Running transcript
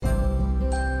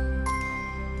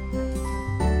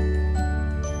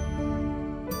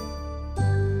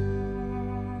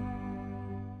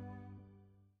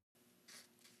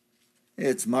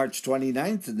It's March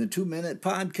 29th and the 2-Minute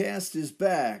Podcast is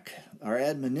back. Our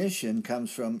admonition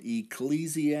comes from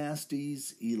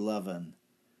Ecclesiastes 11.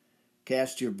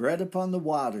 Cast your bread upon the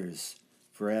waters,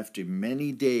 for after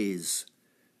many days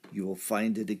you will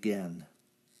find it again.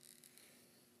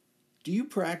 Do you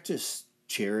practice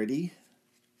charity?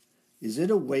 Is it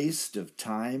a waste of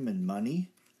time and money?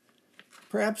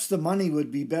 Perhaps the money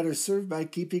would be better served by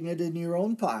keeping it in your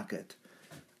own pocket,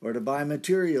 or to buy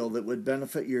material that would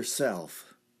benefit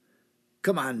yourself.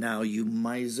 Come on now, you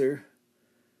miser.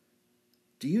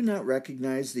 Do you not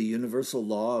recognize the universal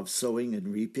law of sowing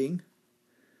and reaping?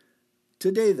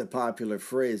 Today the popular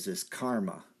phrase is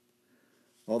karma.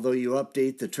 Although you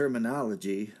update the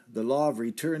terminology, the law of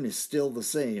return is still the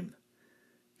same.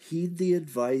 Heed the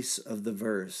advice of the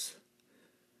verse.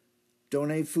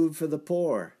 Donate food for the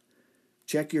poor.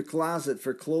 Check your closet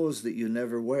for clothes that you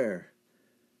never wear.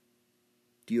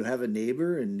 Do you have a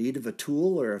neighbor in need of a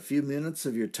tool or a few minutes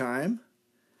of your time?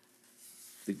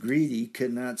 The greedy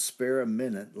cannot spare a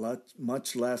minute,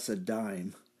 much less a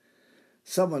dime.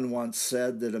 Someone once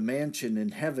said that a mansion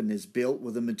in heaven is built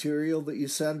with the material that you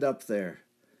send up there.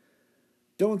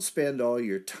 Don't spend all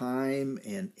your time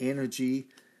and energy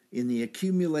in the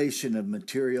accumulation of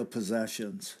material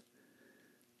possessions.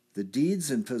 The deeds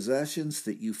and possessions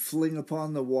that you fling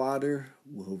upon the water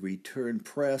will return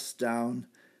pressed down,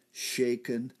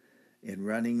 shaken, and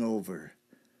running over.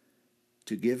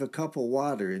 To give a cup of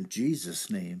water in Jesus'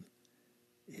 name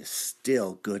is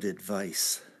still good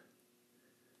advice.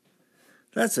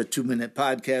 That's a 2-Minute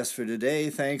Podcast for today.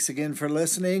 Thanks again for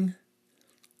listening.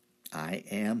 I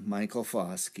am Michael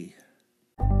Foskey.